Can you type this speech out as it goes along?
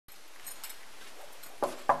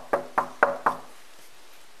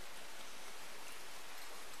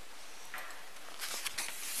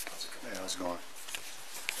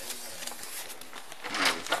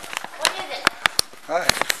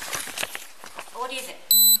What is it?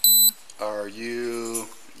 Are you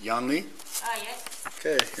Yanli? Yes.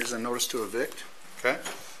 Okay, here's a notice to evict. Okay?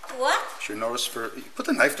 What? It's your notice for... Put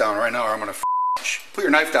the knife down right now or I'm gonna put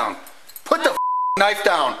your knife down. Put the knife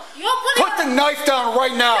down. Put the knife down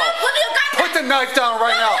right now. Put the knife down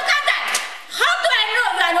right now. How do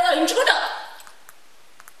I know you are an intruder?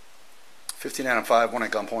 15 out of 5, one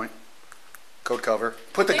at gunpoint. Code cover.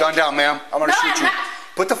 Put the gun down, ma'am. I'm gonna shoot you.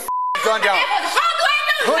 Put the gun down.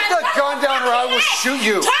 Put the gun down or I will shoot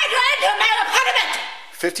you. Try to enter my apartment.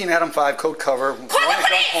 15 Adam 5, code cover. One at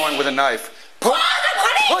gunpoint with a knife. Put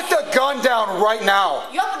the gun down right now.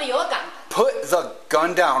 Put the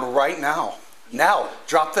gun down right now. Now,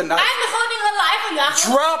 drop the knife. I'm holding a knife.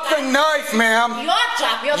 Drop the knife, ma'am.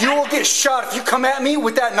 You will get shot. If you come at me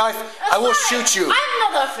with that knife, I will shoot you.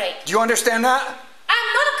 I'm not afraid. Do you understand that?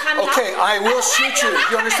 I'm not coming. Okay, I will shoot you.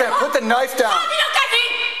 You understand? Put the knife down.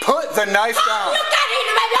 Put the knife down.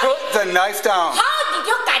 Put the knife down. How did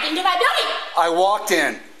you get into my building? I walked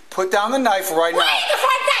in. Put down the knife right now. Where is the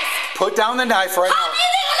front desk? Put down the knife right now.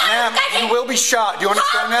 Ma'am, you will be shot. Do you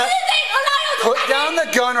understand that? Put down the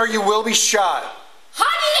gun or you will be shot. How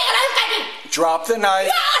do you think I'm getting? Drop the knife.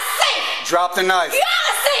 You are safe. Drop the knife. You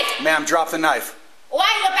are safe. Ma'am, drop the knife. Where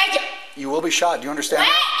is your badge? You will be shot. Do you understand Where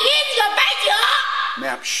that? is your badge?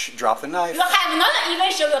 Ma'am, shh, drop the knife. You have not even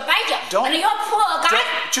shown your badge. Don't. And your poor guy.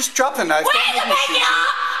 Just drop the knife. Where Don't is make the me shoot badge?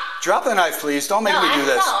 you. Drop the knife, please. Don't make me do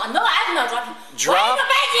this. No, I'm not dropping. Drop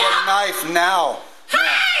the knife now. Hey,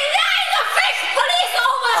 there is a fake police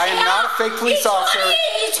over I here. am not a fake police officer.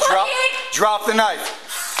 Drop the knife.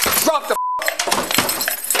 Drop the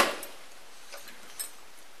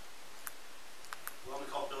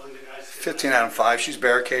 15 out of 5. She's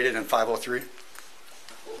barricaded in 503.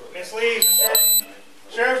 Miss Lee,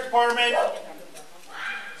 Sheriff's Department.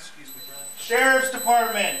 Sheriff's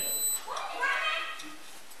Department.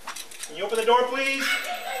 Can you open the door, please?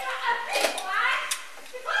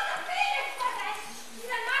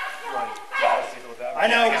 I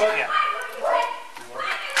know, but...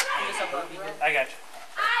 I got you.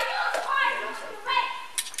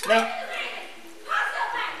 No.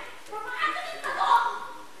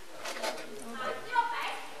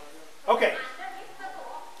 Okay.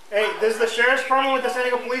 Hey, this is the Sheriff's Department with the San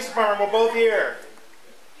Diego Police Department. We're both here.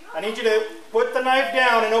 I need you to put the knife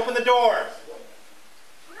down and open the door.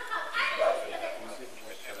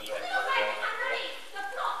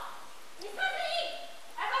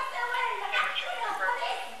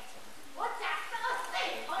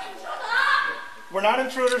 We're not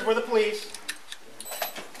intruders, we're the police.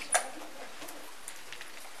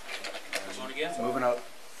 Moving up.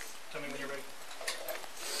 Tell me when you're ready.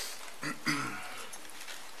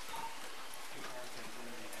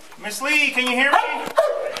 Miss Lee, can you hear me?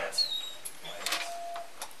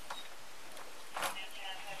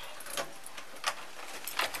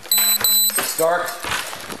 It's dark.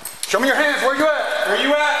 Show me your hands. Where you at? Where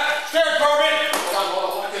you at? Sheriff Department.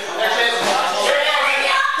 Hold on. There's hands.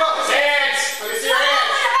 Go. Hands. Let me see your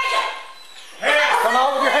hands. Hands. Come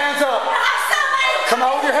out with your hands up. Come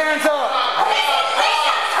out with your hands up.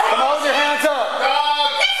 Come out with your hands up.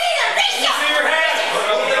 Let me see your hands.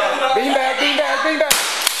 Beanbag, beanbag, beanbag.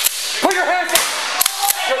 Put your hands up.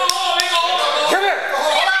 Come here.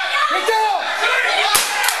 Get down.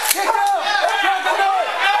 Get down. Drop the knife.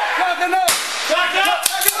 Drop the knife. Back up.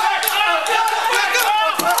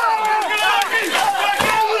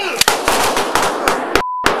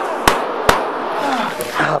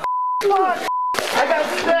 I got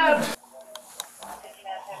stabbed.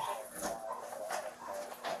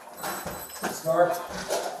 Start.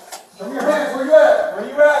 Show me your hands. Where you at? Where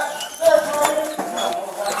you at? There, Tommy.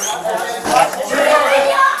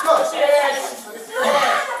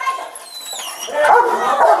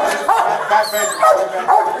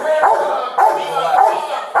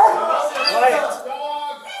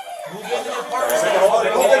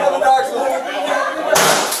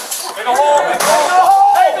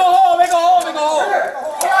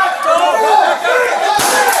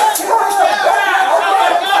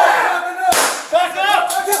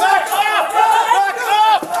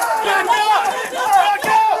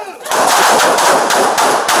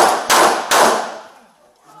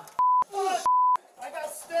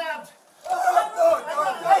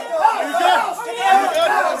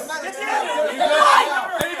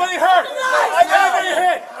 Anybody hurt?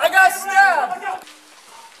 I got stabbed.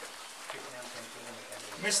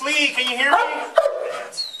 Miss Lee, can you hear me?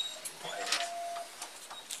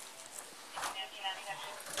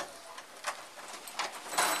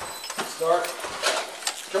 Start.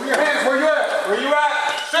 Show me your hands. Where you at? Where you at?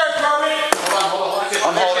 Sheriff Department. Hold on.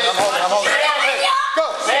 I'm holding. Go.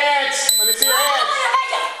 Hands. Let me see your hands.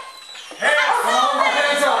 Hands. Come on.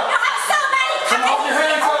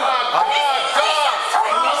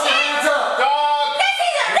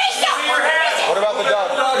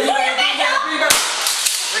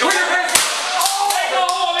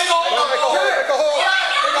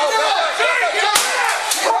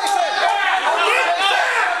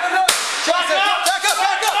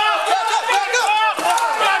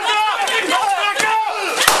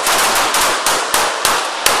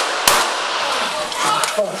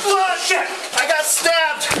 I got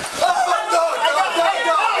stabbed! Get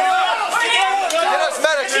us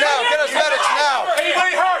medics now! Get us medics now!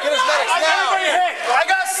 Anybody hurt? Get us medics now! I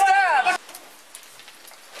got stabbed!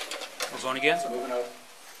 What's on again? Moving out.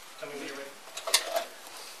 Tell me when you're ready.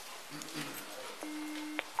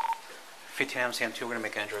 15 MCM2, we're gonna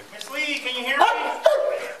make an entry. Miss Lee, can you hear me?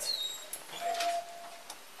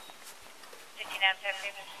 15 MCM2.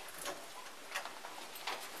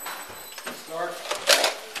 Start.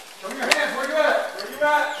 Show me your hands. Where you at? Where you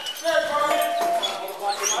at? There, Carmen. Go.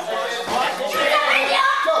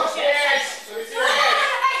 Hands. Let me see your hands.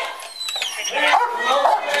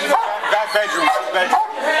 Back bedroom.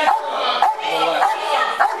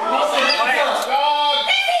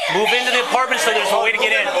 Move into the apartment so there's a way to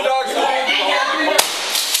get in.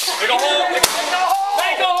 Big ol' hole.